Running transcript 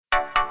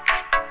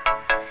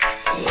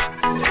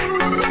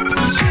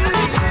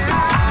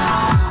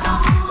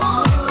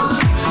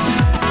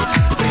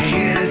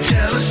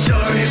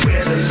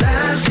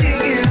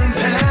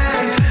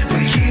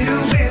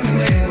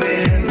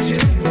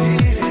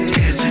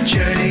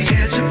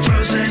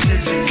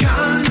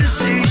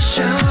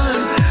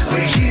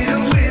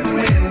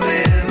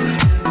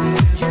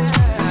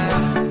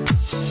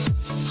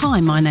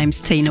My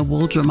name's Tina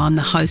Waldrum. I'm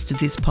the host of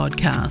this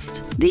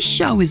podcast. This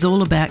show is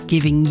all about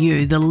giving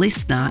you, the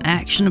listener,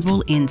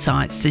 actionable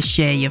insights to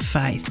share your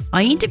faith.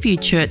 I interview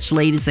church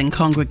leaders and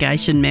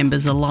congregation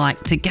members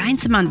alike to gain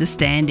some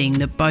understanding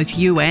that both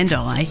you and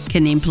I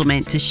can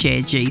implement to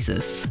share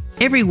Jesus.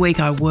 Every week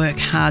I work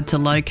hard to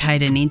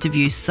locate and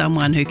interview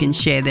someone who can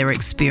share their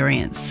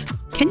experience.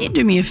 Can you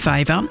do me a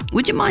favour?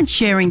 Would you mind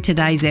sharing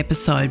today's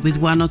episode with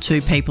one or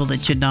two people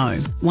that you know?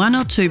 One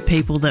or two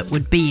people that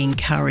would be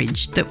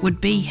encouraged, that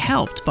would be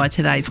helped by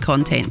today's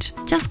content.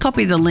 Just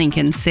copy the link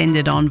and send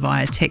it on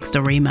via text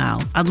or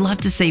email. I'd love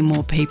to see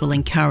more people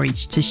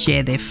encouraged to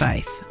share their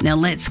faith. Now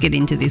let's get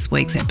into this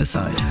week's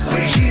episode.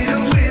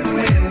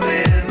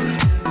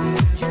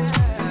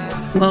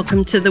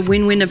 Welcome to the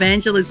Win-Win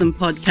Evangelism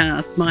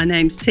podcast. My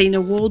name's Tina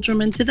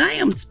Waldrum and today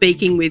I'm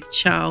speaking with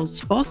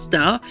Charles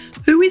Foster,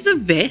 who is a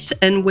vet,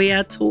 and we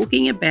are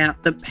talking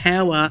about the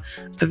power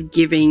of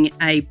giving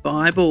a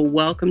Bible.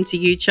 Welcome to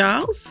you,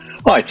 Charles.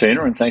 Hi,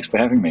 Tina, and thanks for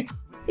having me.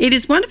 It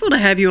is wonderful to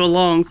have you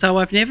along. So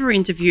I've never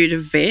interviewed a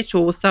vet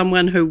or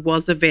someone who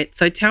was a vet.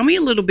 So tell me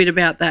a little bit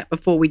about that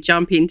before we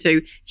jump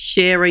into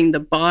sharing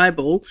the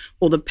Bible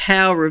or the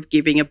power of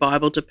giving a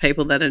Bible to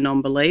people that are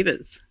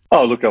non-believers.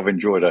 Oh, look, I've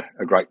enjoyed a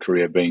great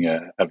career being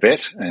a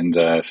vet and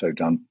so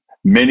done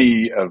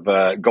many of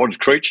God's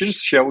creatures,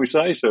 shall we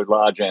say, so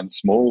large and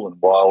small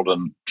and wild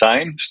and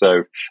tame.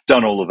 So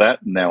done all of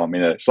that, and now I'm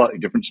in a slightly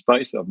different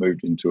space. I've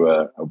moved into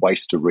a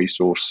waste to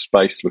resource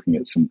space, looking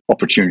at some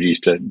opportunities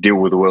to deal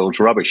with the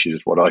world's rubbish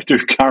is what I do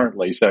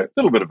currently. So a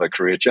little bit of a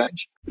career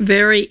change.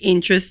 Very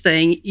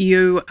interesting.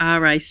 You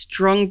are a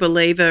strong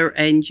believer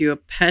and you're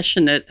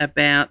passionate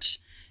about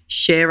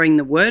sharing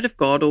the Word of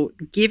God or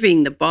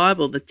giving the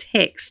Bible, the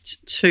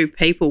text, to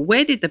people.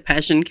 Where did the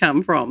passion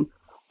come from?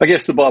 I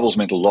guess the Bible's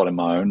meant a lot in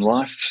my own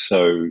life.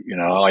 So,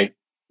 I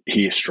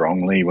hear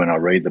strongly when I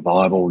read the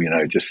Bible,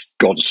 just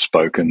God's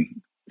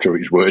spoken through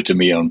his word to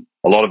me on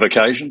a lot of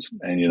occasions.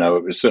 And,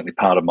 it was certainly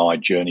part of my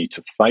journey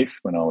to faith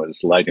when I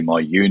was late in my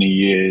uni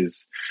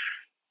years,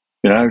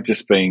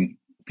 just thinking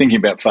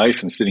about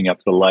faith and sitting up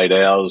to the late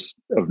hours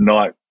of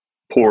night,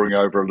 poring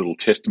over a little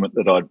testament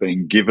that I'd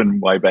been given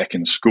way back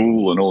in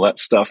school and all that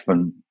stuff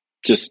and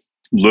just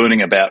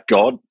learning about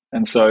God.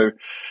 And so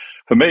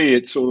for me,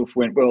 it sort of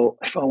went, well,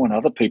 if I want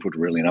other people to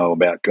really know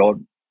about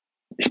God,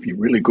 it'd be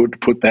really good to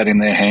put that in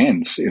their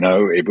hands.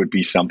 It would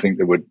be something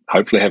that would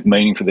hopefully have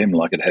meaning for them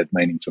like it had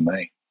meaning for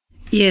me.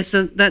 Yes,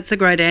 that's a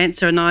great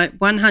answer, and I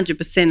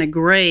 100%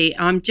 agree.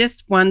 I'm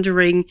just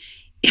wondering,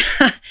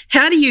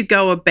 how do you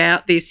go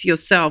about this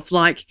yourself?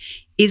 Like,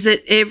 is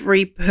it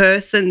every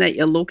person that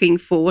you're looking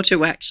for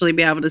to actually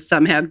be able to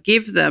somehow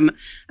give them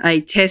a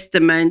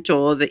testament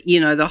or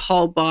the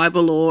whole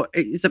Bible, or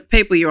is it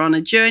people you're on a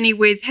journey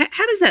with?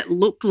 How does that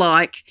look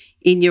like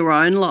in your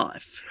own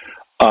life?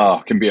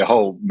 It can be a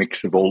whole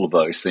mix of all of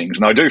those things.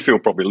 And I do feel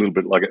probably a little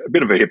bit like a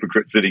bit of a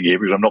hypocrite sitting here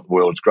because I'm not the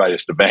world's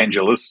greatest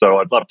evangelist. So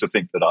I'd love to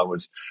think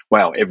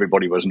that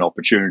everybody was an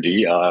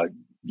opportunity.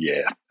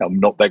 Yeah, I'm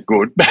not that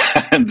good.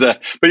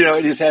 But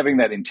it is having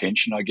that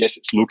intention, I guess.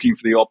 It's looking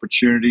for the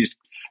opportunities,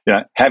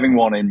 having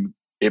one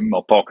in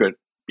my pocket,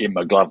 in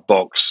my glove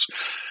box,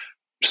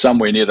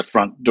 somewhere near the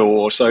front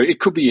door. So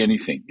it could be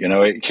anything,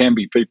 it can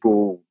be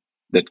people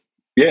that,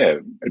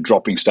 are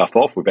dropping stuff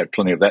off. We've had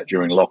plenty of that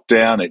during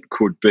lockdown. It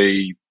could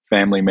be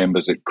family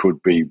members. It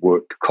could be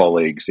work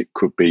colleagues. It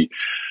could be,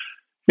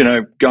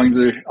 going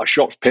to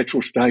shops,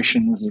 petrol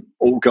stations,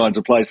 all kinds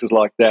of places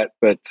like that.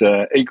 But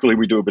equally,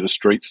 we do a bit of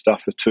street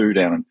stuff too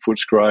down in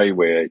Footscray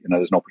where,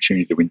 there's an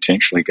opportunity to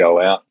intentionally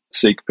go out,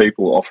 seek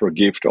people, offer a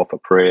gift, offer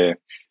prayer.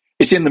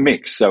 It's in the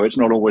mix, so it's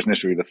not always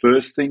necessarily the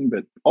first thing,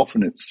 but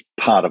often it's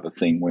part of a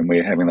thing when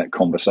we're having that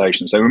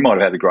conversation. So we might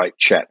have had a great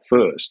chat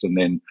first, and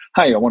then,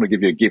 hey, I want to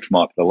give you a gift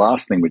might be the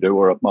last thing we do,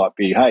 or it might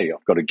be, hey,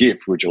 I've got a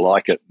gift, would you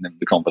like it? And then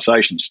the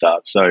conversation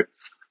starts. So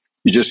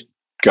you just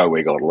go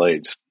where God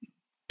leads.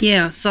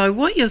 Yeah, so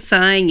what you're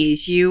saying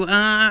is you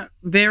are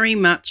very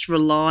much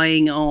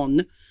relying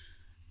on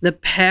the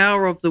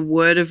power of the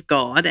Word of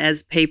God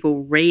as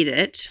people read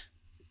it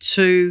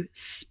to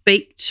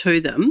speak to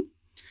them,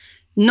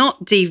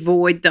 not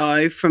devoid,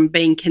 though, from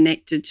being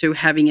connected to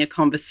having a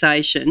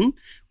conversation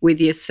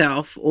with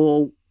yourself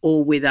or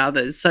with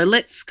others. So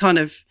let's kind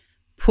of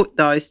put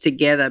those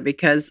together,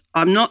 because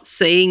I'm not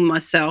seeing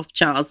myself,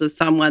 Charles, as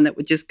someone that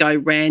would just go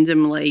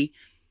randomly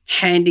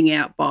handing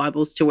out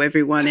Bibles to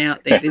everyone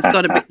out there. There's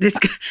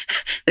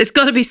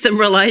got to be some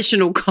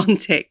relational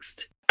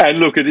context. And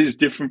look, it is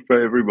different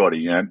for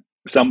everybody.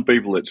 Some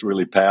people it's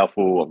really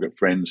powerful. I've got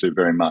friends who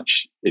very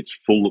much it's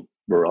full of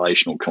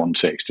relational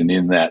context, and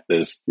in that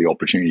there's the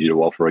opportunity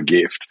to offer a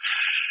gift,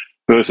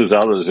 versus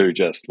others who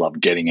just love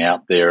getting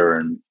out there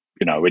and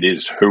it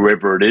is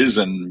whoever it is,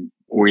 and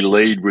we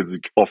lead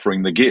with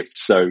offering the gift.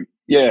 So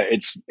yeah,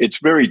 it's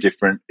very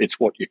different. It's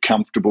what you're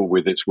comfortable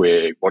with. It's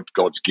what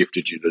God's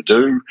gifted you to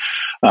do,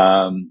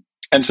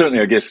 and certainly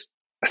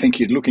I think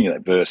you're looking at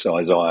that verse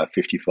Isaiah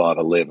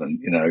 55:11,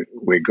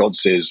 where God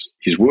says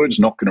His word's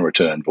not going to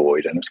return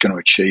void, and it's going to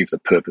achieve the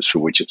purpose for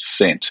which it's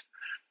sent.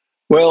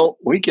 Well,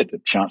 we get the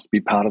chance to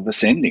be part of the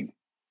sending.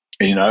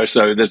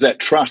 So there's that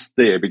trust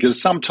there,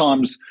 because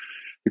sometimes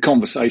the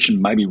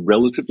conversation may be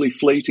relatively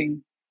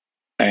fleeting,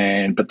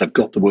 but they've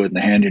got the word in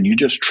the hand, and you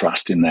just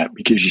trust in that,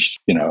 because,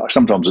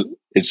 sometimes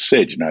it's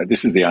said,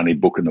 this is the only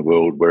book in the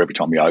world where every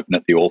time you open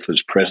it, the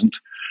author's present.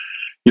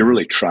 You're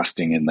really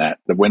trusting in that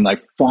when they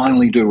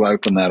finally do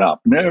open that up.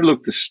 Now,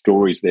 look, there's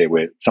stories there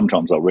where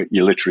sometimes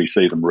you literally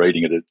see them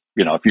reading it,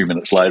 a few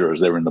minutes later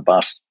as they're in the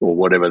bus or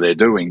whatever they're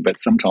doing,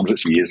 but sometimes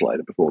it's years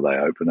later before they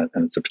open it,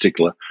 and it's a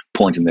particular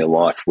point in their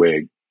life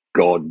where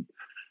God,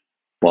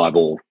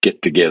 Bible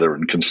get together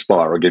and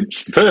conspire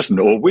against the person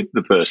or with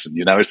the person,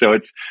 So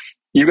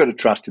you've got to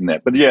trust in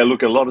that. But yeah,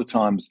 look, a lot of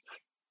times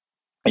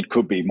it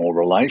could be more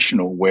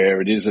relational, where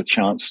it is a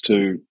chance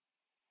to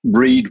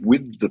read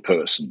with the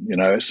person,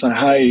 So,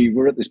 hey,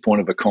 we're at this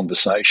point of a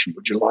conversation.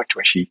 Would you like to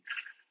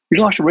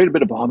read a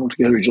bit of Bible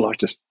together? Would you like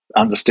to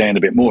understand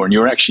a bit more? And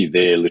you're actually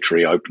there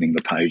literally opening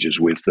the pages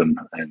with them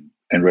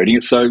and reading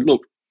it. So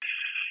look,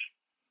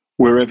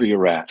 wherever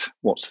you're at,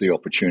 what's the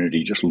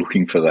opportunity? Just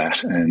looking for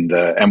that,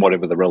 and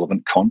whatever the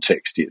relevant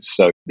context is.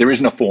 So there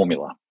isn't a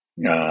formula,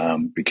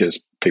 because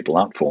people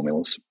aren't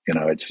formulas.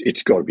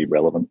 It's got to be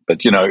relevant.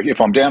 But if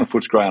I'm down at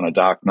Footscray on a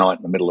dark night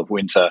in the middle of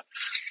winter,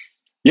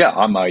 yeah,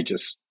 I may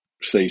just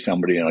see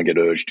somebody and I get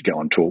urged to go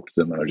and talk to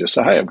them, and I just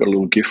say, hey, I've got a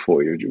little gift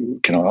for you.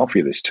 Can I offer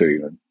you this to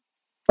you? And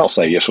I'll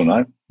say yes or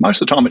no.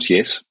 Most of the time it's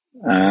yes.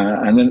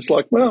 And then it's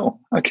like,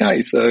 well,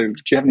 okay, so do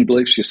you have any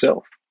beliefs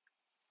yourself?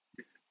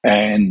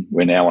 And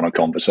we're now on a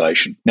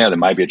conversation. Now there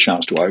may be a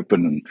chance to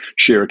open and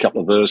share a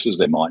couple of verses.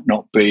 There might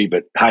not be,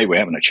 but hey, we're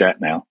having a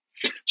chat now.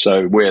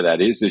 So where that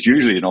is, there's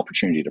usually an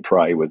opportunity to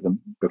pray with them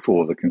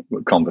before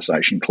the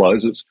conversation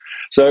closes.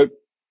 So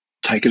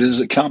take it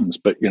as it comes.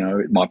 But,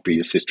 it might be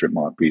your sister, it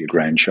might be your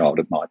grandchild,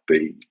 it might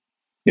be,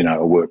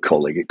 a work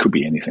colleague. It could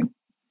be anything.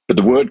 But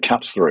the word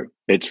cuts through.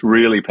 It's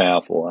really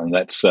powerful. And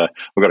that's, I've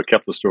got a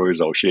couple of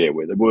stories I'll share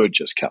where the word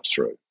just cuts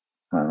through.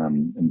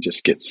 And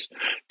just gets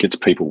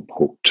people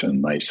hooked,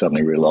 and they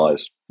suddenly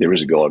realise there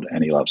is a God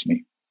and He loves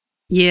me.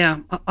 Yeah,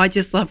 I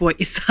just love what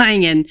you're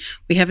saying, and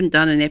we haven't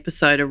done an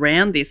episode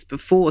around this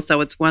before, so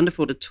it's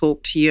wonderful to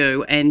talk to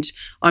you, and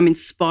I'm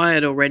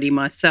inspired already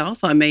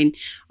myself. I mean,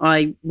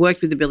 I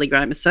worked with the Billy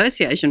Graham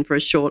Association for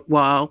a short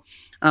while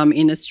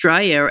in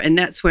Australia, and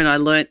that's when I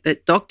learnt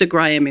that Dr.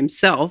 Graham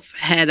himself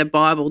had a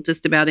Bible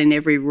just about in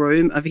every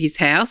room of his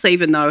house,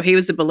 even though he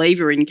was a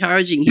believer,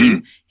 encouraging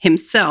him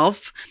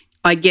himself.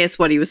 I guess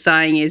what he was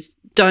saying is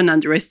don't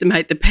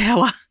underestimate the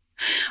power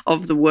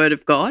of the Word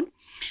of God.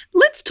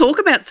 Let's talk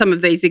about some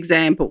of these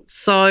examples.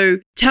 So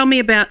tell me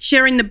about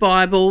sharing the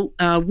Bible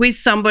with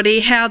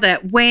somebody, how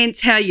that went,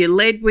 how you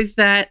led with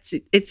that,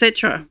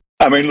 etc.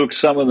 I mean, look,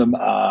 some of them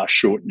are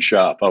short and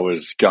sharp. I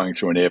was going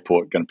through an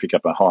airport, going to pick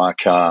up a hire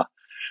car,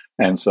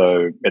 and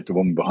so met the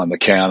woman behind the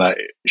counter.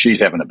 She's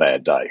having a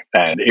bad day,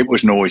 and it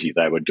was noisy.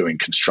 They were doing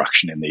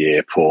construction in the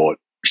airport.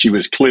 She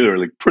was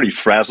clearly pretty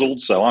frazzled,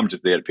 so I'm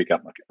just there to pick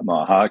up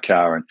my hire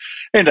car and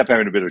end up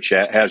having a bit of a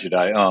chat. How's your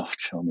day? Oh,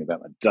 tell me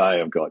about my day.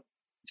 I've got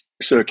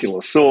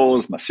circular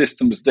saws, my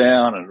system's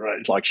down, and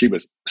like she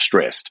was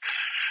stressed.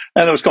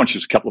 And I was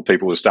conscious a couple of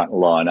people were starting to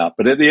line up.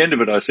 But at the end of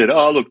it, I said,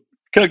 oh, look,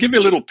 can I give you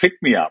a little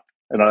pick-me-up?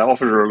 And I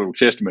offered her a little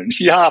testament. And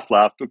she half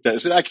laughed, looked at it,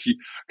 and said, actually,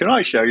 can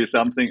I show you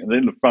something? And then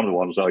in the front of the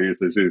ones I use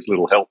these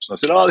little helps. And I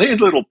said, oh,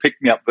 here's little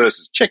pick-me-up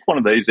verses. Check one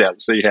of these out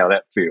and see how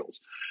that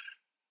feels.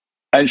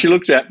 And she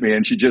looked at me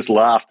and she just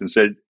laughed and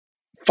said,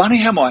 funny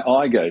how my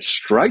eye goes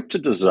straight to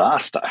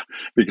disaster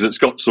because it's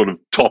got sort of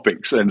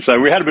topics. And so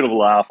we had a bit of a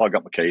laugh. I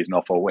got my keys and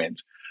off I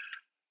went.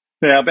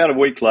 Now, about a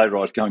week later,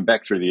 I was going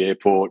back through the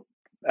airport,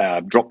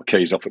 dropped the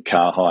keys off at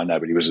car hire.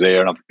 Nobody was there.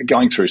 And I'm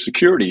going through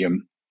security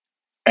and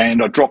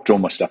I dropped all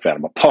my stuff out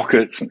of my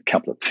pockets and a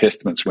couple of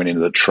testaments went into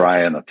the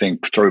tray and I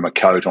threw my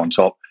coat on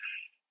top.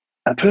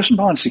 And the person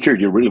behind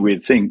security, a really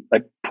weird thing,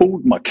 they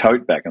pulled my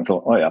coat back and I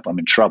thought, oh, yeah, I'm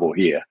in trouble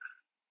here.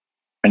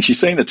 And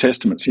she's seen the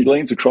testament. She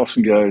leans across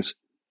and goes,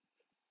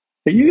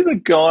 are you the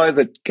guy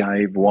that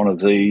gave one of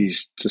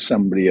these to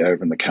somebody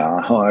over in the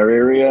car hire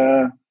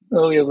area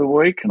earlier the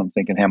week? And I'm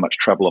thinking, how much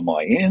trouble am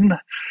I in?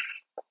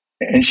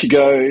 And she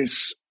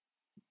goes,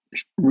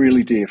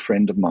 really dear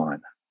friend of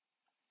mine.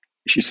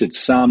 She said,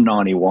 Psalm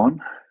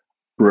 91,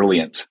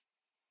 brilliant.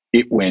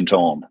 It went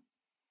on.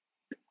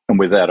 And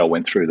with that, I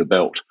went through the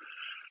belt.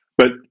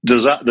 But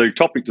the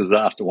topic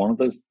disaster, one of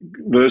those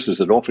verses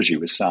that offers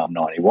you is Psalm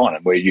 91,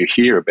 and where you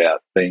hear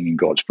about being in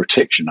God's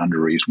protection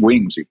under His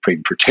wings, you've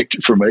been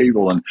protected from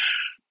evil, and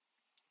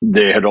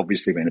there had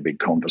obviously been a big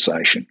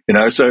conversation.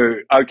 So,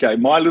 okay,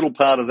 my little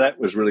part of that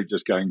was really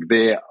just going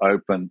there,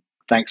 open,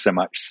 thanks so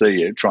much, see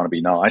you, trying to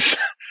be nice.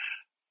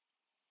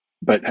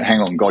 But hang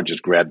on, God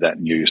just grabbed that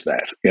and used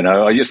that.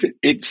 I guess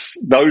it's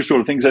those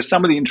sort of things. So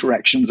some of the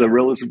interactions are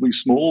relatively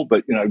small,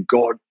 but,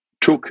 God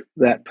took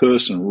that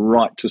person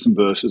right to some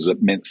verses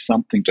that meant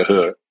something to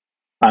her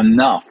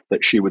enough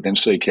that she would then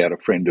seek out a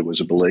friend who was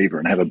a believer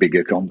and have a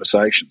bigger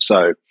conversation.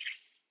 So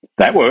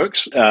that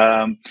works.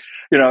 I've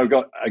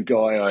got a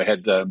guy I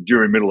had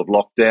during the middle of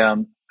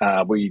lockdown.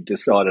 We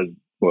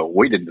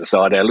didn't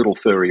decide, our little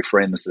furry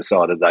friends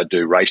decided they'd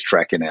do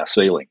racetrack in our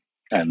ceiling.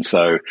 And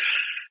so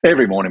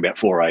every morning about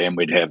 4 a.m.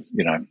 we'd have,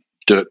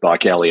 dirt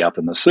bike alley up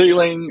in the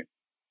ceiling.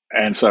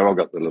 And so I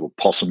got the little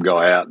possum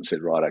guy out and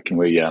said, right, can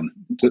we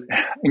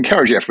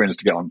encourage our friends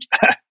to go and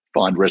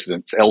find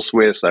residence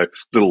elsewhere? So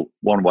little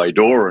one-way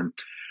door, and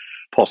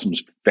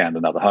possums found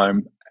another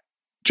home.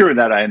 During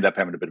that, I ended up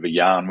having a bit of a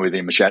yarn with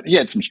him. He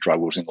had some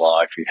struggles in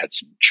life. He had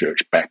some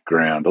church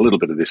background, a little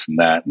bit of this and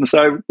that. And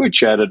so we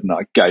chatted, and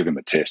I gave him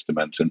a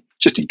testament and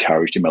just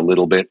encouraged him a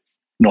little bit.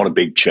 Not a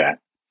big chat.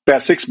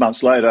 About 6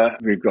 months later,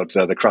 we've got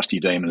the crusty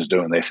demons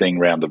doing their thing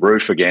round the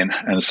roof again.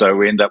 And so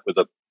we end up with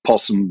a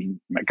possum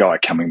guy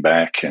coming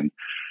back, and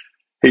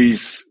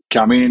he's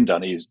come in,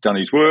 done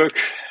his work.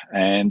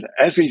 And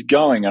as he's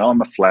going, and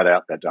I'm flat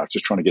out that day, I was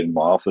just trying to get in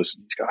my office,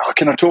 and he's going,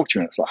 can I talk to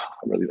you? And it's like,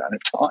 I really don't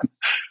have time.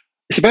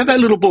 It's about that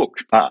little book.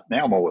 Now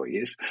I'm all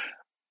ears.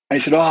 And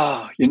he said,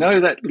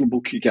 that little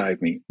book you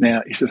gave me.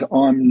 Now, he says,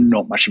 I'm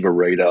not much of a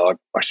reader.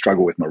 I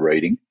struggle with my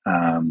reading.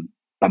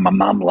 But my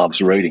mum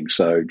loves reading.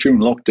 So during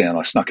lockdown,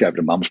 I snuck over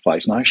to mum's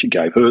place and I actually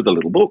gave her the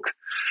little book.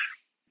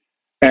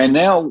 And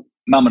now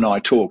mum and I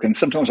talk, and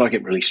sometimes I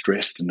get really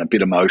stressed and a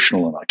bit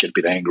emotional, and I get a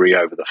bit angry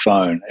over the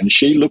phone. And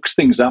she looks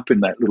things up in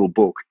that little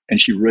book and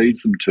she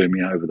reads them to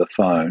me over the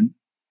phone,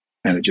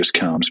 and it just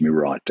calms me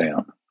right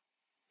down.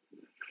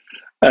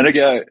 And I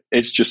go,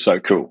 it's just so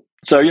cool.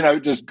 So,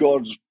 does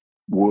God's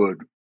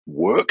word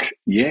work?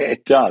 Yeah,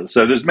 it does.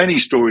 So there's many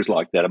stories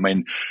like that. I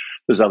mean,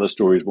 there's other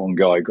stories. One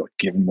guy got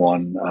given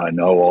one I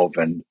know of,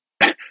 and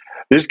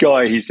this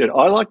guy, he said,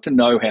 I like to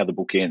know how the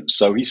book ends.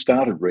 So he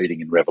started reading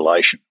in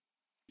Revelation.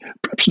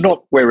 Perhaps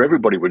not where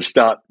everybody wanted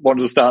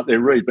to start their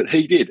read, but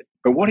he did.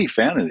 But what he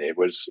found in there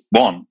was,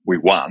 one, we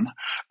won,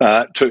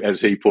 two,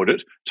 as he put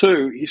it.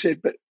 Two, he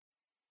said, but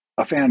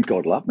I found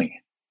God loved me.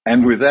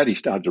 And with that, he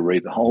started to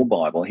read the whole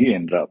Bible. He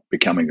ended up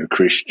becoming a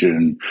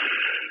Christian.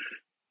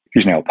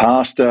 He's now a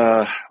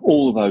pastor,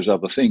 all of those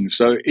other things.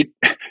 So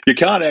you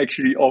can't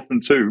actually often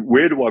too,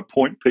 where do I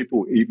point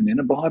people even in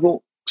a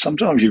Bible?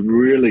 Sometimes you've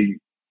really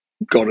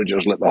got to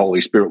just let the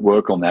Holy Spirit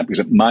work on that, because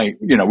it may,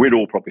 we'd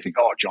all probably think,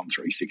 John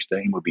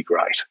 3:16 would be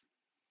great.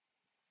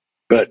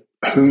 But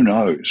who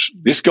knows?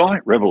 This guy,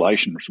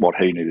 Revelation is what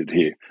he needed to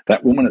hear.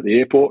 That woman at the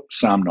airport,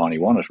 Psalm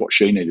 91 is what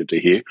she needed to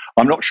hear.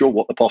 I'm not sure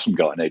what the possum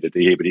guy needed to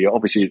hear, but he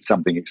obviously did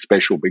something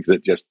special, because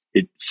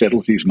it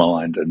settles his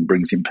mind and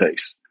brings him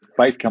peace.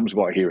 Faith comes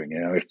by hearing.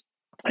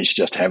 It's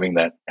just having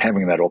that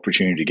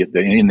opportunity to get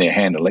in their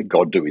hand and let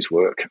God do his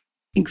work.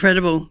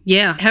 Incredible.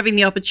 Yeah, having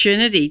the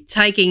opportunity,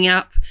 taking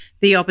up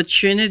the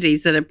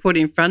opportunities that are put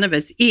in front of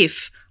us.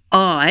 If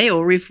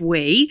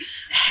we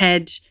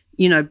had,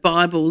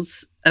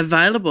 Bibles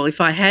available,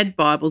 if I had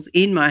Bibles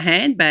in my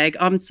handbag,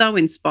 I'm so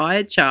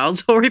inspired,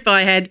 Charles, or if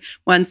I had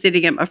one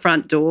sitting at my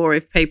front door,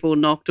 if people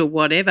knocked or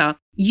whatever.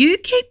 You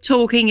keep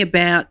talking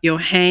about you're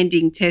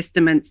handing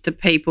testaments to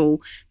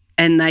people,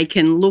 and they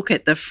can look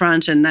at the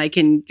front and they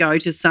can go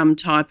to some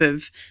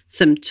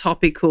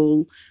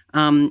topical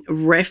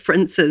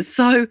references.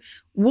 So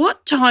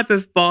what type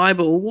of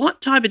Bible,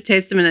 what type of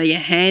testament are you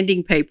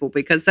handing people?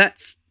 Because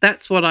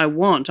that's what I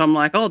want. I'm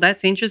like,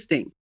 that's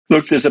interesting.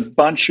 Look, there's a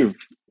bunch of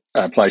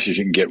places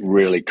you can get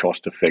really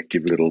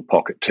cost-effective little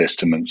pocket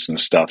testaments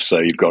and stuff. So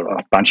you've got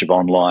a bunch of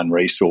online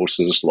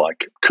resources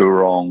like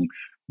Koorong,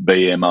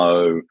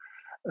 BMO,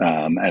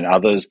 and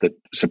others that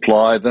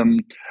supply them.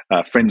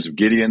 Friends of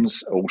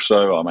Gideon's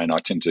also. I mean, I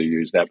tend to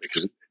use that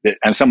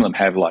and some of them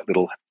have like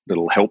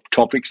little help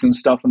topics and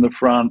stuff in the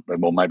front,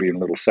 or maybe even a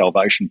little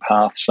salvation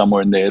path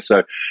somewhere in there.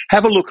 So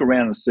have a look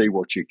around and see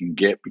what you can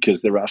get,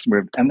 because there are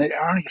some, and they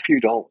are only a few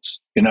dollars.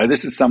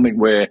 This is something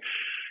where,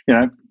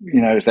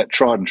 it's that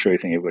tried and true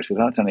thing. Everybody says,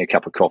 it's only a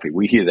cup of coffee.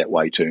 We hear that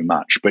way too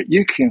much, but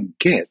you can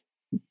get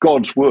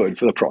God's word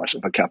for the price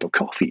of a cup of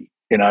coffee.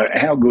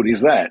 How good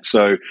is that?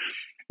 So,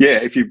 yeah,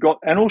 if you've got,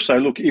 and also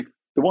look, if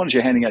the ones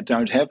you're handing out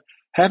don't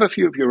have a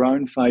few of your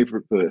own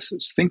favourite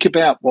verses. Think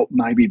about what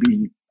maybe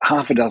be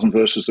half a dozen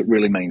verses that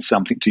really mean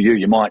something to you.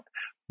 You might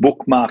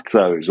bookmark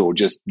those, or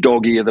just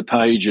dog-ear the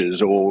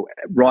pages, or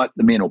write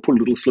them in, or put a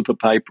little slip of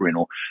paper in,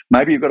 or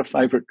maybe you've got a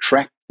favourite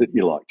track that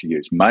you like to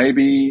use.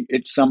 Maybe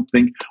it's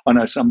something, I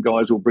know some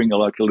guys will bring a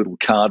little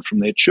card from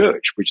their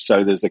church,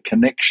 so there's a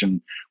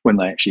connection when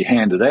they actually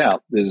hand it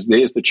out. There's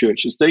the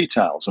church's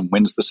details and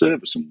when's the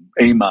service and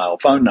email,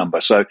 phone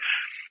number. So,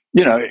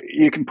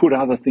 you can put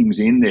other things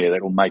in there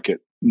that will make it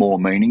more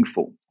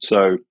meaningful.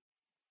 So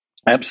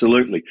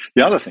absolutely.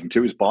 The other thing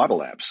too is Bible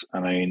apps. I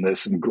mean, there's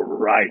some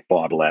great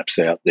Bible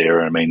apps out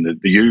there. I mean,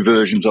 the U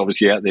version's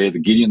obviously out there. The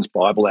Gideon's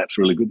Bible app's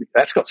really good.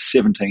 That's got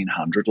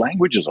 1,700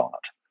 languages on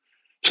it.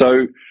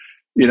 So,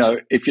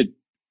 if you're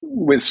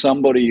with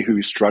somebody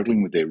who's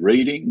struggling with their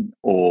reading,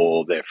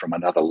 or they're from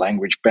another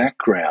language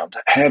background,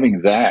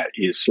 having that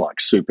is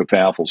like super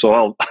powerful. So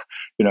I'll,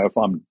 if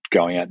I'm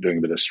going out doing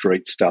a bit of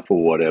street stuff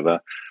or whatever,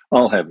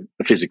 I'll have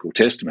the physical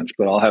testaments,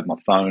 but I'll have my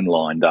phone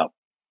lined up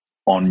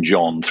on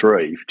John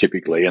 3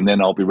 typically, and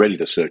then I'll be ready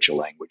to search a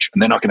language,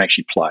 and then I can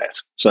actually play it.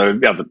 So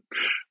the other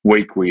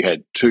week we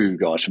had two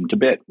guys from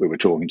Tibet we were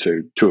talking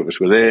to. Two of us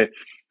were there.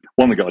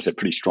 One of the guys had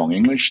pretty strong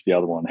English. The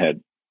other one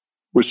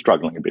was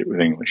struggling a bit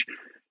with English.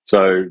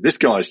 So this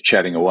guy's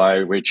chatting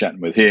away. We're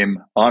chatting with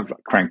him. I've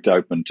cranked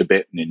open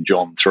Tibetan in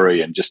John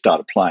 3 and just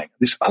started playing.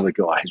 This other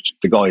guy,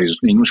 the guy whose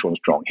English wasn't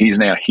strong, he's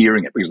now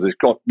hearing it because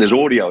there's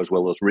audio as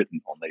well as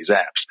written on these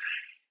apps.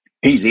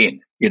 He's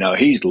in.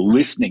 He's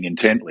listening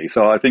intently.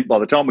 So I think by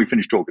the time we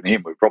finish talking to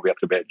him, we're probably up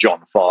to about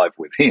John 5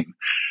 with him.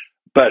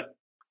 But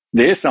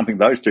there's something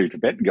those two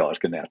Tibetan guys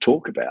can now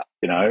talk about.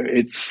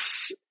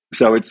 It's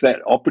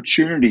that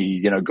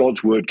opportunity.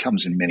 God's word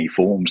comes in many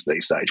forms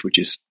these days, which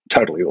is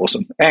totally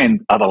awesome.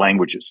 And other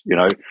languages,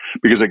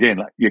 because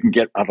again, you can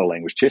get other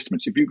language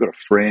testaments. If you've got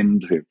a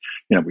friend who,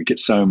 we get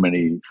so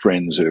many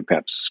friends who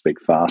perhaps speak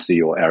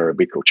Farsi or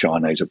Arabic or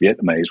Chinese or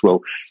Vietnamese.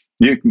 Well,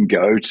 you can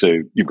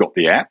you've got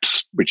the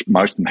apps, which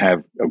most of them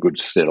have a good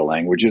set of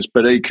languages,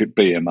 but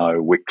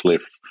BMO,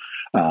 Wycliffe,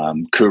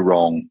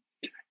 Kurong,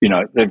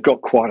 they've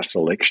got quite a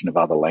selection of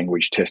other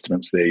language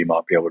testaments there you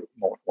might be able to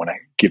want to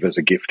give as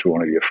a gift to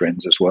one of your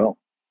friends as well.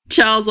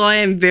 Charles, I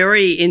am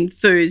very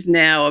enthused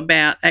now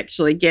about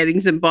actually getting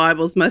some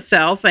Bibles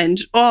myself. And,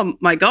 oh,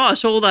 my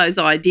gosh, all those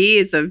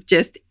ideas of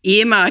just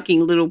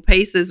earmarking little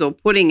pieces or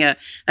putting a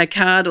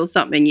card or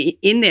something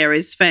in there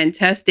is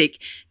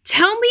fantastic.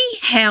 Tell me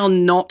how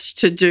not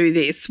to do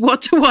this.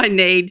 What do I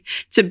need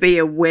to be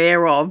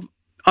aware of?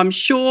 I'm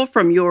sure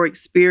from your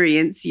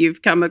experience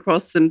you've come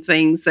across some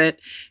things that,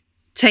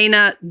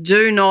 Tina,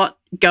 do not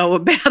go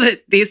about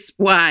it this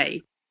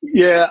way.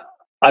 Yeah,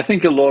 I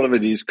think a lot of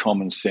it is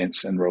common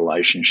sense and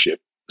relationship.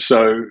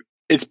 So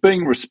it's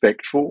being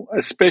respectful,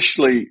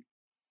 especially,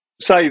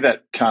 say,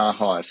 that car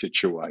hire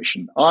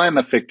situation. I am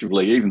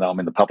effectively, even though I'm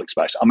in the public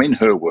space, I'm in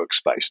her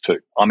workspace too.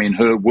 I'm in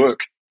her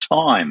work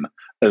time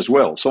as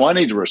well. So I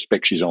need to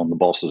respect she's on the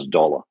boss's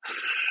dollar.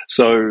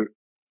 So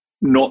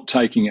not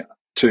taking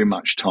too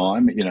much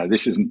time.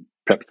 This isn't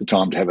perhaps the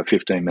time to have a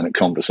 15-minute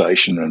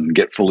conversation and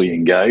get fully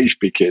engaged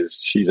because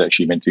she's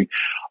actually meant to.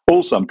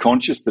 Also, I'm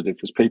conscious that if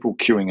there's people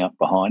queuing up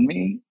behind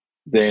me,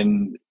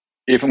 then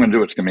if I'm going to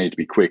do it, it's going to need to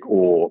be quick,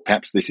 or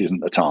perhaps this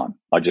isn't the time.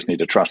 I just need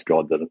to trust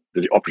God that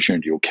the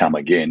opportunity will come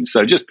again.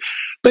 So just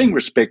being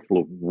respectful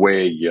of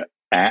where you're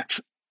at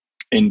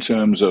in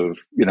terms of,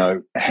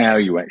 how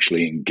you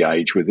actually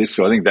engage with this.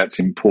 So I think that's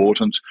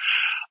important.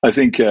 I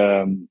think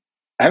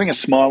having a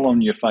smile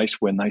on your face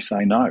when they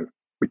say no,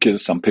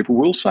 because some people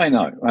will say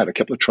no. I had a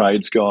couple of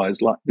trades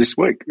guys like this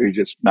week who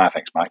just, no,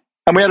 thanks, mate.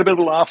 And we had a bit of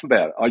a laugh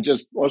about it. I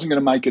just wasn't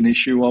going to make an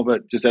issue of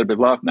it. Just had a bit of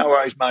a laugh. No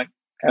worries, mate.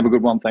 Have a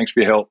good one. Thanks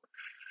for your help.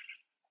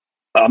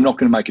 I'm not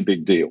going to make a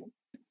big deal.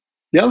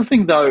 The other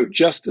thing, though,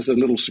 just as a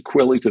little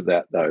sequelae to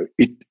that, though,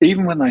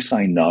 even when they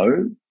say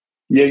no,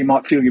 yeah, you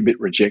might feel you're a bit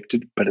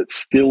rejected, but it's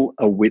still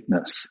a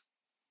witness.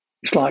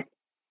 It's like,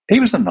 he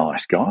was a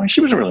nice guy.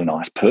 She was a really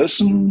nice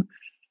person.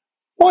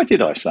 Why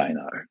did I say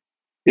no?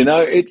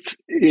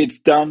 It's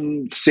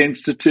done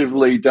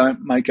sensitively.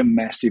 Don't make a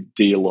massive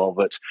deal of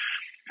it.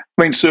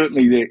 I mean,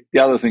 certainly the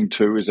other thing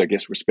too is, I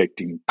guess,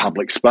 respecting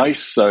public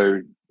space.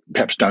 So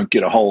perhaps don't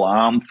get a whole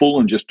armful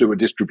and just do a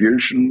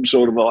distribution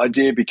sort of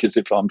idea, because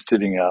if I'm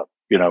sitting up,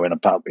 in a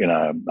pub, I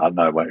don't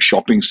know, a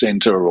shopping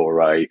centre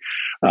or a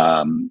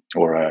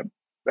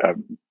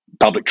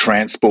public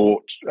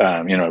transport,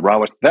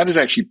 railway, that is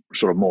actually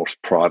sort of more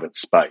private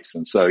space.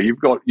 And so you'd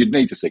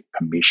need to seek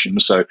permission.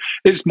 So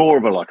it's more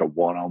of a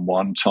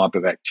one-on-one type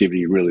of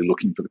activity, really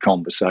looking for the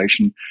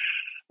conversation.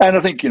 And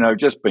I think,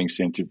 just being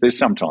sensitive,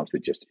 sometimes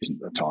there just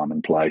isn't the time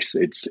and place.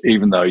 It's,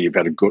 even though you've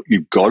got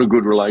a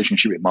good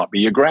relationship, it might be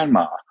your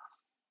grandma,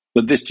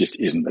 but this just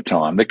isn't the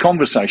time. The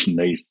conversation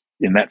needs,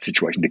 in that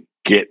situation, to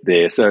get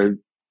there. So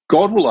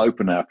God will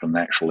open up a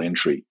natural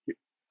entry.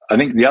 I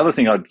think the other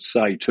thing I'd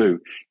say too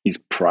is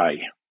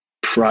pray.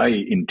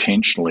 Pray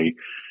intentionally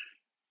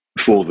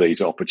for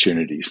these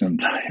opportunities.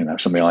 And,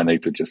 something I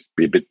need to just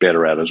be a bit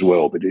better at as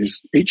well, but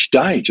is each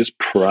day just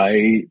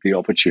pray the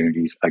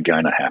opportunities are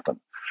going to happen.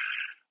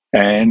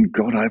 And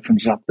God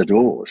opens up the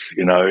doors,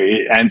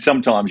 and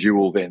sometimes you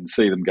will then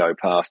see them go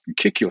past and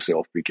kick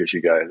yourself because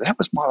you go, that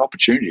was my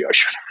opportunity.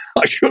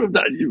 I should have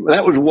done.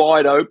 That was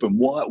wide open.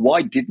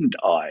 Why didn't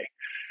I?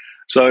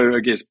 So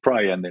I guess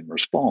pray and then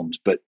respond.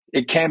 But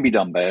it can be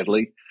done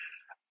badly.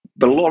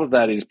 But a lot of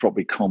that is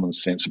probably common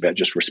sense about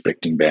just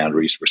respecting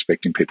boundaries,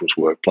 respecting people's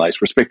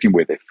workplace, respecting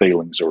where their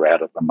feelings are at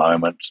the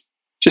moment.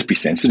 Just be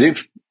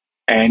sensitive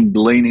and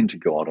lean into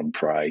God and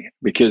pray.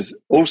 Because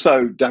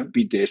also don't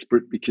be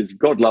desperate, because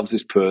God loves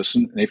this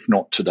person. And if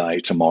not today,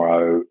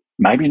 tomorrow,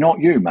 maybe not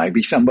you,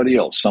 maybe somebody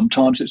else.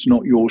 Sometimes it's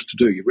not yours to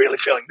do. You're really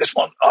feeling this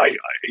one.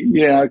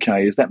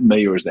 Okay, is that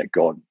me or is that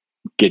God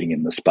getting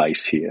in the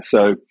space here?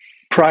 So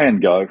pray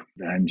and go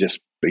and just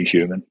be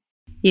human.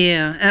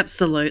 Yeah,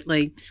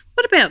 absolutely.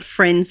 What about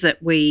friends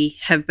that we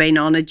have been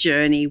on a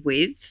journey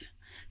with?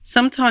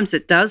 Sometimes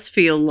it does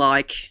feel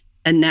like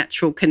a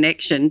natural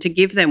connection to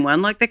give them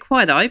one. Like, they're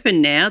quite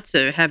open now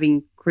to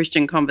having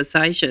Christian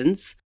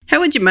conversations. How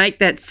would you make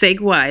that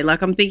segue?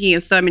 Like, I'm thinking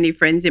of so many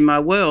friends in my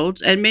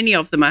world, and many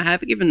of them I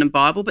have given them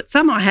Bible, but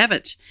some I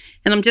haven't.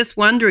 And I'm just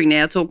wondering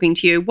now, talking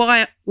to you,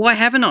 why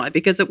haven't I?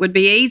 Because it would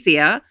be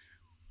easier,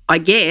 I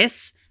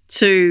guess,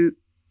 to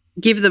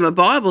give them a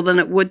Bible than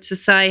it would to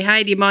say,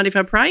 hey, do you mind if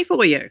I pray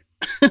for you?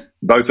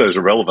 Both those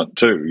are relevant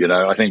too.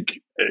 I think,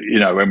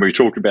 when we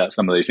talk about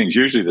some of these things,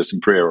 usually there's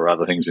some prayer or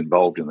other things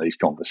involved in these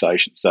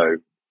conversations. So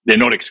they're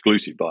not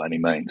exclusive by any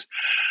means.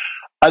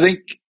 I think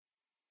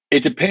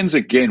it depends,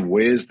 again,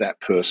 where's that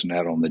person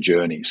at on the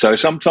journey. So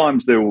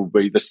sometimes there will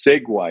be, the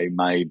segue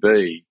may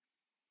be,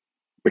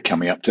 we're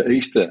coming up to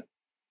Easter.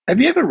 Have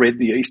you ever read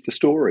the Easter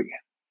story?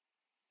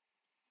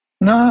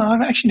 No,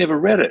 I've actually never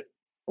read it.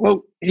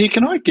 Well, here,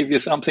 can I give you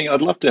something?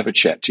 I'd love to have a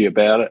chat to you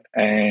about it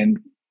and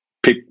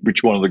pick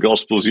which one of the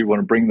Gospels you want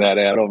to bring that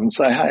out of and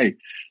say, hey,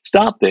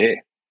 start there.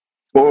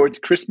 Or it's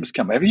Christmas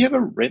coming. Have you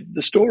ever read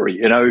the story?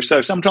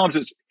 So sometimes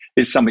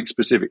it's something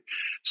specific.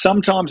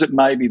 Sometimes it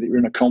may be that you're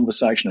in a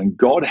conversation and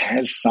God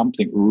has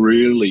something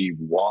really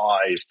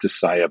wise to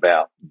say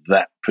about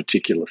that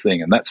particular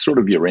thing. And that's sort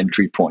of your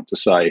entry point to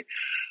say,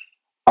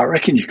 I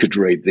reckon you could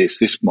read this.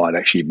 This might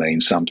actually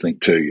mean something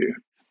to you.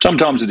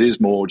 Sometimes it is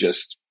more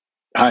just,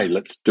 hey,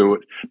 let's do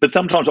it. But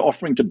sometimes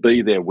offering to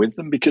be there with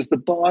them, because the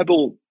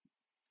Bible,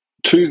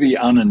 to the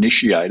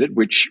uninitiated,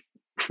 which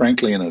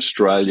frankly in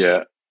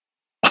Australia,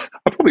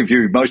 I probably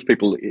view most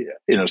people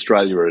in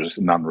Australia as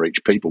an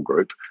unreached people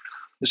group,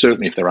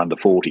 certainly if they're under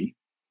 40.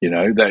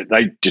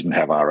 They didn't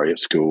have RE at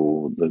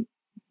school.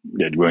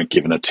 They weren't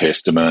given a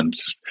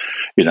testament.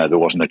 There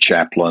wasn't a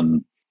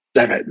chaplain.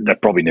 They've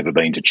probably never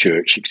been to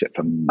church except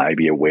for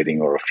maybe a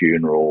wedding or a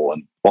funeral,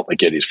 and what they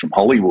get is from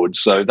Hollywood.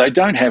 So they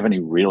don't have any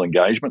real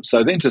engagement.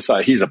 So then to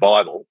say, here's a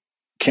Bible,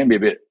 can be a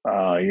bit,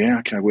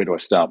 okay, where do I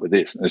start with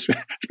this?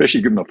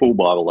 Especially given the full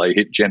Bible, they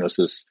hit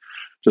Genesis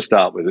to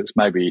start with. It's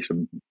maybe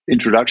some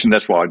introduction.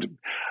 That's why,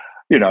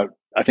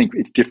 I think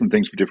it's different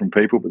things for different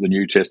people, but the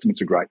New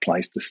Testament's a great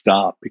place to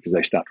start because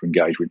they start to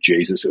engage with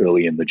Jesus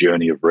early in the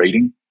journey of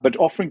reading. But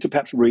offering to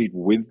perhaps read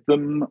with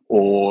them,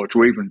 or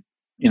to even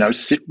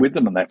sit with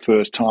them in that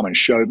first time and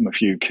show them a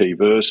few key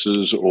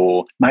verses,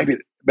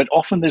 but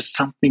often there's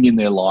something in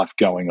their life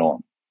going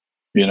on.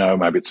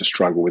 Maybe it's a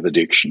struggle with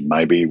addiction.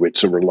 Maybe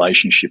it's a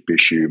relationship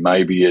issue.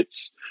 Maybe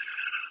it's,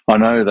 I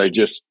know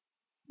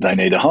they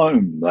need a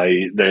home.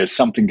 There's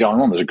something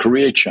going on. There's a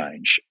career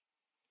change.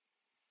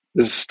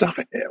 There's stuff,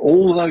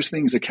 all of those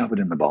things are covered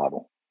in the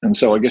Bible. And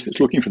so I guess it's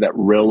looking for that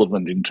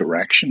relevant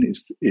interaction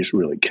is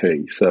really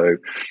key. So,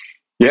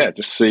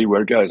 just see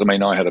where it goes. I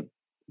mean,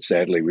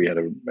 sadly, we had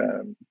a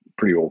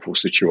pretty awful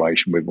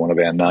situation with one of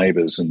our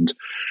neighbours, and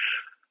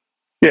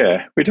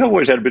we'd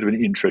always had a bit of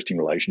an interesting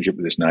relationship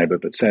with this neighbour,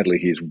 but sadly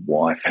his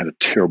wife had a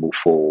terrible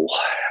fall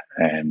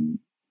and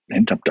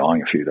ended up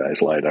dying a few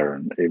days later,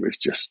 and it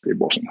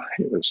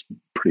was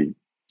pretty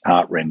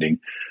heartrending.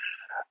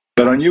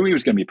 But I knew he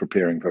was going to be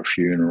preparing for a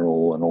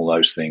funeral and all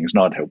those things,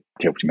 and I'd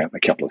helped him out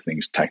with a couple of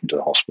things, take him to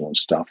the hospital and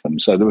stuff,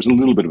 and so there was a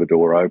little bit of a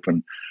door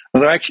open.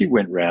 And I actually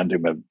went round to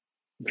him a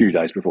few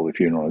days before the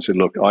funeral and said,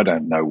 look, I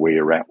don't know where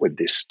you're at with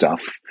this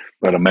stuff,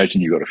 but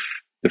imagine you've got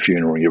the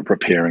funeral, you're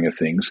preparing of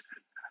things.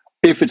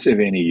 If it's of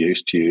any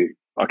use to you,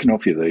 I can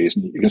offer you these,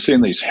 and you can see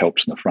in these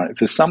helps in the front. If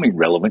there's something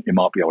relevant, you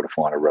might be able to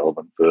find a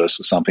relevant verse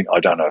or something. I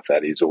don't know if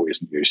that is or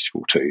isn't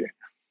useful to you.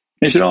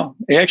 And he said,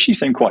 he actually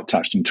seemed quite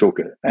touched and took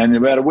it. And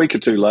about a week or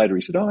two later,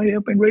 he said,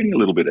 I've been reading a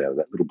little bit out of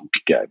that little book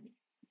you gave me.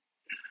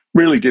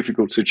 Really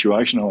difficult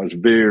situation. I was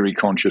very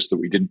conscious that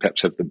we didn't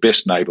perhaps have the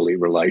best neighbourly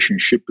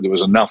relationship, but there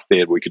was enough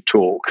there that we could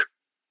talk.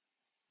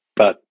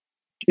 But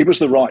it was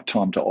the right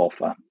time to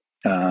offer.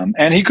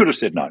 And he could have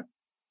said no.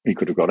 He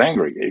could have got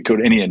angry.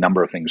 Any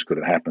number of things could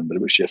have happened, but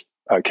it was just,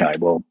 okay,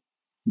 well,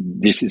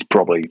 this is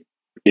probably,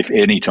 if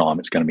any time,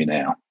 it's going to be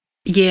now.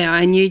 Yeah,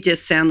 and you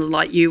just sounded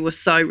like you were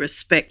so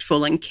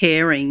respectful and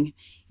caring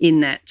in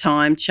that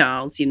time,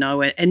 Charles,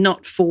 and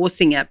not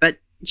forcing it, but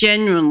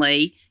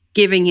genuinely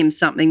giving him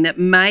something that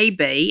may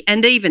be,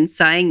 and even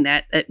saying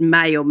that it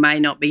may or may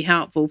not be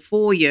helpful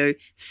for you,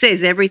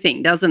 says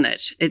everything, doesn't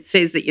it? It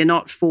says that you're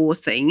not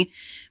forcing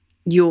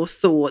your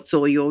thoughts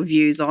or your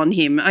views on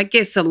him. I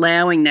guess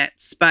allowing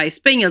that space,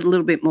 being a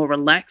little bit more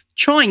relaxed,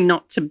 trying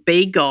not to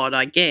be God,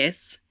 I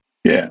guess.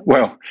 Yeah,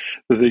 well,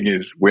 the thing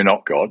is, we're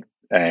not God,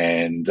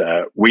 and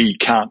we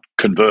can't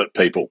convert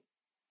people.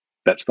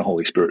 That's the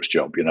Holy Spirit's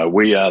job.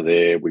 We are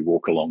there, we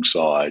walk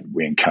alongside,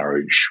 we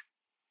encourage,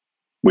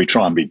 we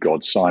try and be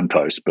God's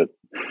signpost, but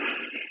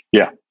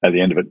at the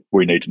end of it,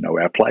 we need to know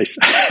our place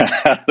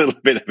a little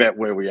bit about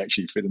where we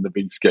actually fit in the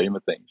big scheme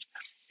of things.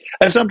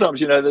 And sometimes,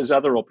 there's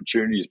other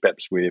opportunities,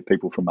 perhaps where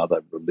people from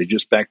other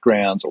religious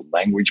backgrounds or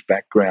language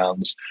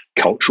backgrounds,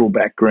 cultural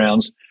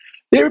backgrounds,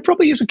 there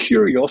probably is a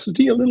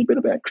curiosity a little bit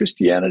about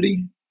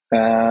Christianity,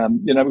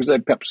 because they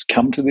perhaps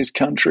come to this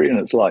country and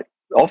it's like,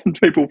 often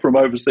people from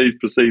overseas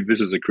perceive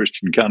this as a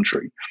Christian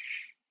country.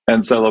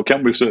 And so they'll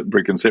come with certain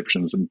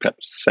preconceptions and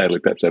sadly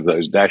have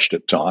those dashed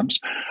at times.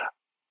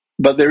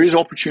 But there is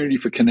opportunity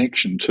for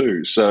connection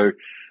too. So,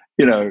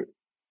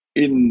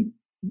 in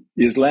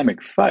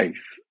Islamic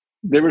faith,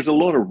 there is a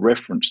lot of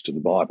reference to the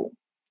Bible.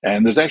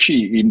 And there's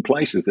actually, in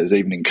places, there's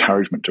even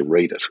encouragement to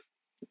read it.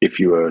 If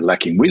you are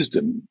lacking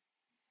wisdom,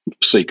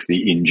 seek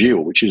the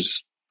Injil, which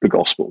is the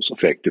Gospels,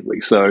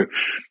 effectively. So,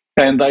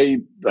 and they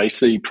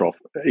see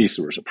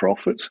Isa as a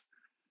prophet.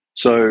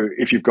 So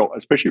if you've got,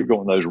 especially if you've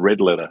got one of those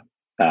red letter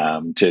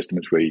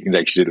testaments where you can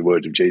actually see the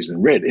words of Jesus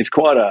in red, it's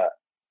quite a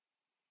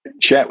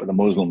chat with a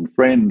Muslim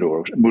friend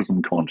or a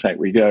Muslim contact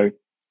where you go,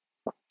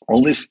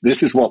 well, this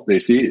is what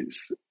this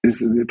is.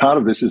 Part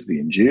of this is the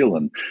Injil,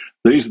 and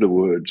these are the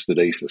words that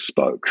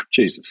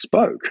Jesus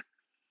spoke.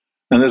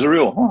 And there's a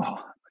real,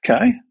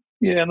 okay.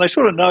 Yeah, and they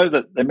sort of know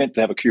that they're meant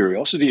to have a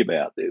curiosity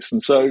about this.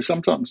 And so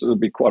sometimes there'll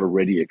be quite a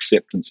ready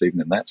acceptance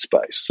even in that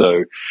space.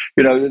 So,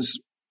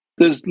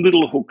 there's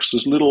little hooks,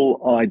 there's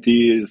little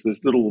ideas,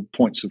 there's little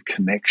points of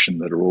connection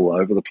that are all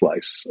over the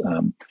place.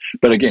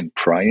 But again,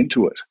 pray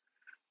into it,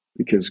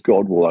 because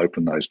God will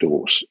open those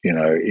doors.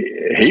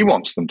 He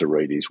wants them to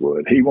read his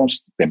word. He wants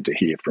them to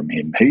hear from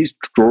him. He's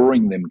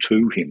drawing them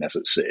to him, as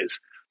it says.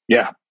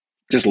 Yeah,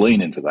 just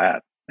lean into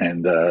that,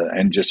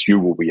 and just you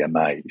will be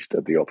amazed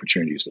at the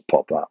opportunities that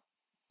pop up.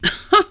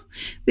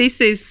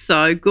 This is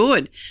so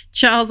good.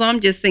 Charles, I'm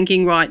just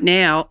thinking right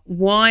now,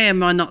 why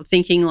am I not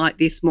thinking like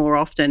this more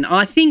often?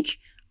 I think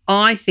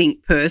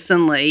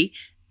personally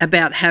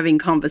about having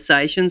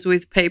conversations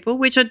with people,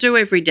 which I do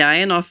every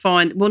day, and I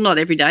find, well, not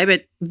every day,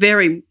 but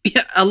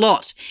a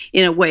lot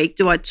in a week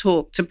do I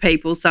talk to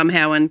people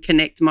somehow and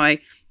connect my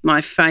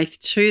faith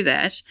to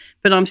that.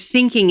 But I'm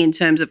thinking in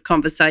terms of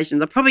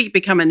conversations. I've probably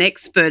become an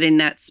expert in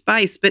that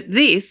space, but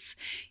this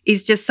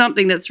is just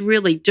something that's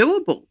really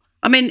doable.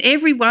 I mean,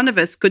 every one of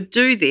us could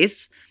do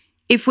this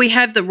if we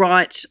have the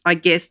right, I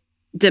guess,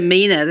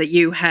 demeanour that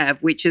you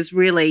have, which is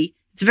really,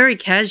 it's very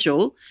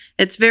casual.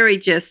 It's very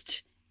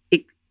just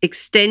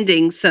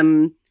extending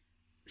some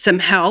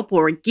help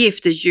or a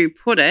gift, as you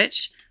put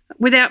it,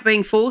 without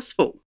being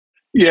forceful.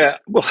 Yeah,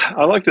 well,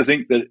 I like to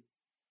think that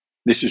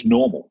this is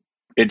normal.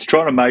 It's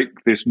trying to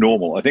make this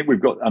normal. I think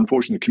we've got,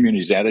 unfortunately, the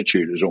community's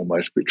attitude is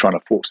almost trying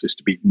to force this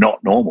to be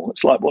not normal.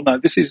 It's like, well, no,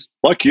 this is,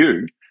 like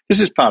you, this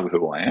is part of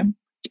who I am.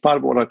 It's part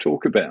of what I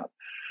talk about.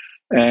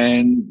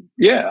 And,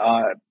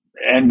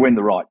 and when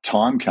the right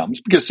time comes,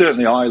 because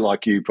certainly I,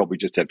 like you, probably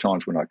just have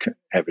times when I can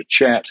have a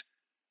chat,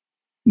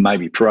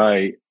 maybe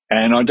pray,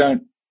 and I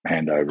don't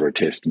hand over a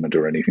testament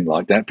or anything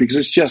like that, because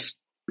it's just,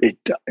 it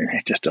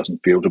just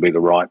doesn't feel to be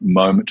the right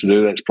moment to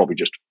do that. It's probably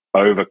just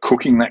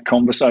overcooking that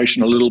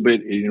conversation a little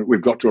bit.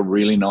 We've got to a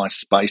really nice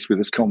space with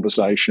this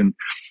conversation.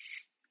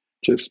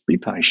 Just be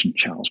patient,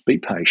 Charles. Be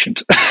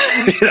patient.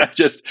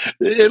 Just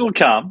it'll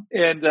come.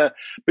 And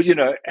but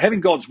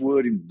having God's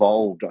word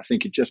involved, I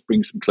think it just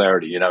brings some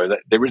clarity.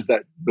 That there is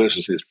that verse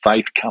that says,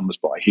 "Faith comes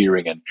by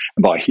hearing, and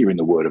by hearing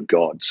the word of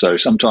God." So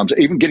sometimes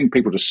even getting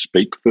people to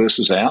speak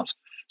verses out.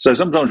 So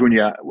sometimes when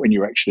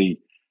you're actually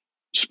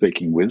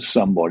speaking with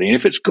somebody, and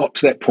if it's got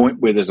to that point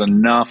where there's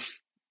enough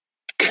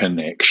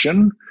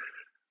connection,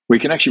 we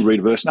can actually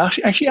read a verse and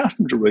actually ask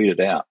them to read it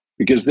out,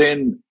 because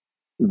then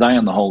they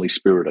and the Holy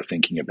Spirit are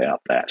thinking about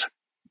that,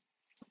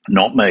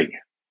 not me.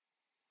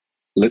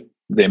 Let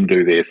them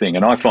do their thing.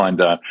 And I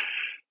find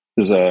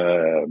there's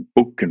a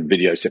book and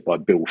video set by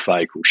Bill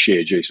Fay called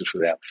Share Jesus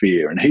Without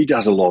Fear, and he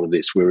does a lot of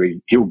this where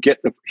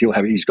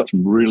he's got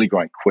some really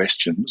great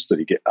questions that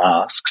he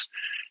asks,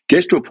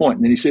 gets to a point,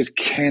 and then he says,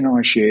 "Can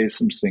I share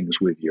some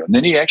things with you?" And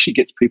then he actually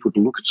gets people to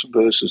look at some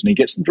verses and he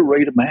gets them to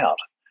read them out.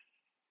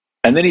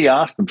 And then he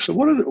asks them, "So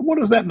what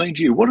does that mean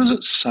to you? What does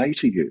it say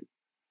to you?"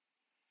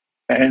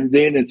 And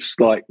then it's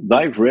like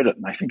they've read it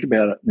and they think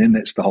about it, and then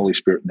that's the Holy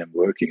Spirit and them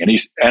working.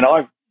 And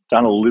I've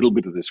done a little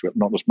bit of this,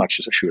 not as much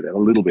as I should have, a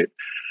little bit.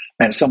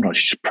 And sometimes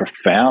it's just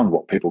profound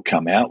what people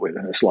come out with.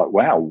 And it's like,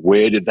 wow,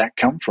 where did that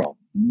come from?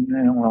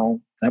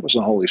 Well, that was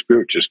the Holy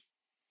Spirit just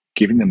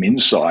giving them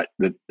insight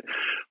that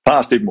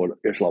past even what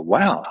it's like,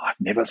 wow, I've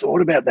never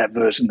thought about that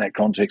verse in that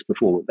context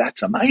before.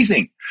 That's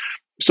amazing.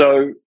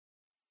 So,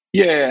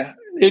 yeah,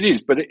 it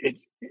is, but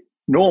it's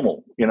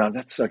normal.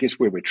 That's, I guess,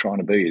 where we're trying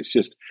to be. It's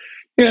just,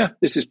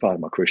 this is part of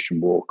my Christian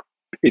walk.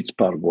 It's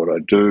part of what I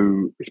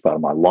do. It's part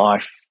of my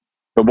life.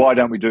 But why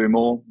don't we do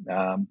more?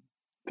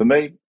 For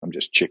me, I'm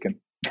just chicken,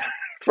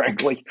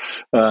 frankly.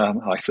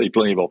 I see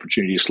plenty of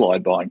opportunity to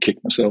slide by and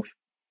kick myself.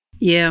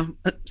 Yeah,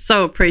 I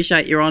so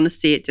appreciate your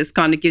honesty. It just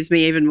kind of gives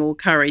me even more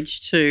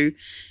courage to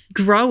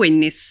grow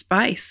in this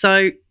space.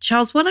 So,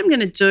 Charles, what I'm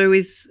going to do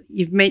is,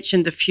 you've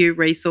mentioned a few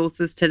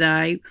resources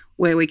today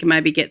where we can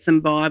maybe get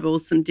some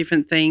Bibles, some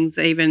different things,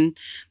 even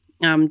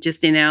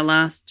just in our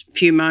last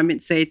few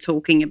moments there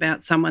talking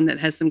about someone that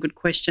has some good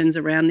questions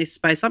around this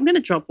space. I'm going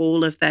to drop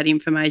all of that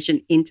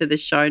information into the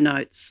show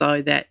notes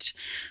so that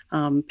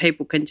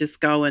people can just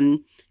go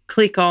and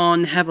click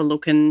on, have a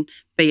look and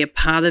be a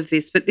part of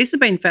this. But this has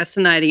been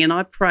fascinating, and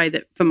I pray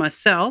that for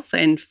myself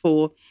and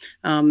for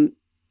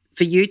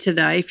you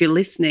today, if you're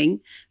listening,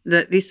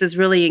 that this is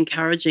really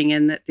encouraging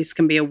and that this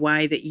can be a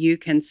way that you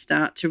can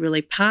start to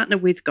really partner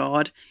with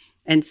God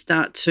and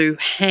start to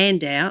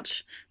hand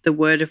out the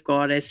word of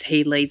God as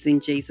he leads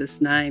in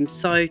Jesus' name.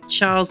 So,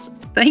 Charles,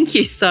 thank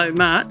you so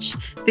much.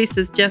 This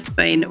has just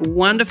been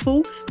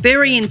wonderful,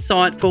 very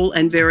insightful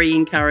and very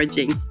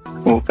encouraging.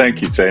 Well,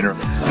 thank you, Tina.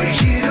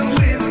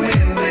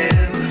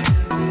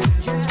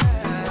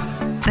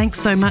 Thanks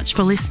so much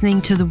for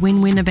listening to the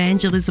Win-Win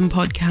Evangelism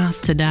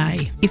podcast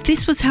today. If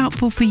this was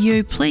helpful for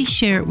you, please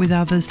share it with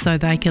others so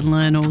they can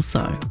learn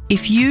also.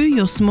 If you,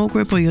 your small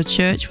group or your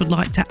church would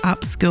like to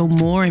upskill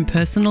more in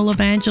personal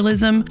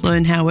evangelism,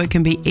 learn how it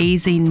can be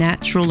easy,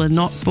 natural and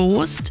not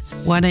forced,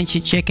 why don't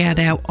you check out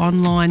our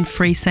online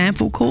free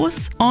sample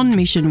course on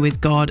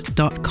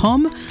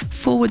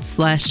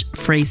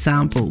missionwithgod.com/free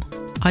sample.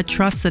 I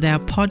trust that our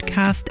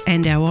podcast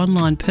and our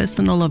online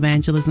personal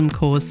evangelism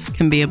course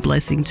can be a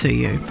blessing to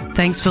you.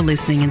 Thanks for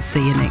listening and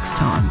see you next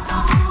time.